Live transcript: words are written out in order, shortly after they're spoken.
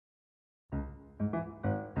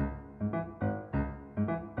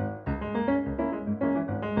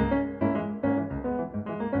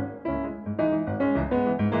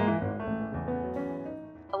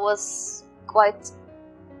was quite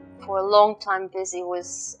for a long time busy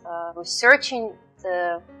with researching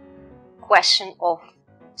the question of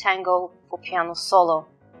tango for piano solo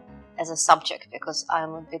as a subject, because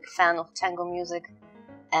I'm a big fan of tango music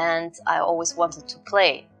and I always wanted to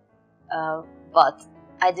play, but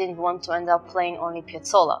I didn't want to end up playing only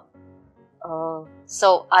piazzolla.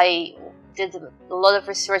 So I did a lot of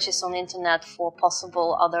researches on the internet for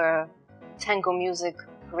possible other tango music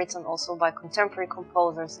written also by contemporary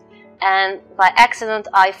composers, and by accident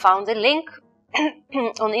I found a link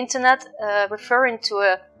on the internet referring to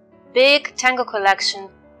a big tango collection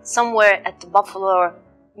somewhere at the Buffalo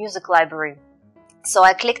Music Library. So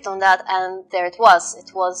I clicked on that, and there it was.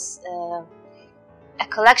 It was a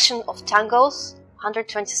collection of tangos,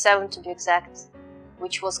 127 to be exact,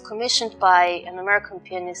 which was commissioned by an American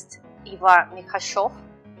pianist, Yvar Mikhashoff,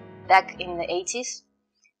 back in the 80s.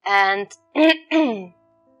 And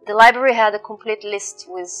the library had a complete list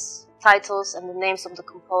with titles and the names of the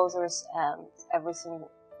composers and everything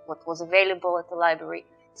what was available at the library.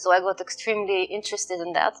 So I got extremely interested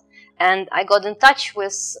in that, and I got in touch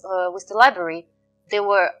with the library. They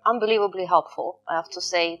were unbelievably helpful, I have to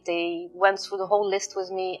say. They went through the whole list with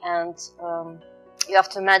me, and you have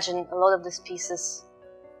to imagine a lot of these pieces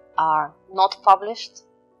are not published,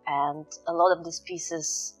 and a lot of these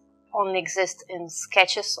pieces only exist in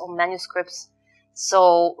sketches or manuscripts.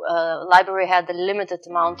 So library had a limited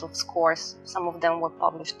amount of scores. Some of them were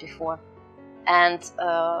published before, and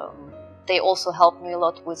they also helped me a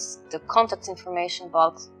lot with the contact information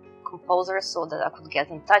about composers, so that I could get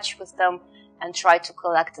in touch with them and try to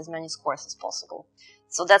collect as many scores as possible.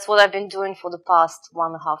 So that's what I've been doing for the past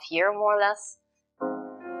 1.5 years, more or less.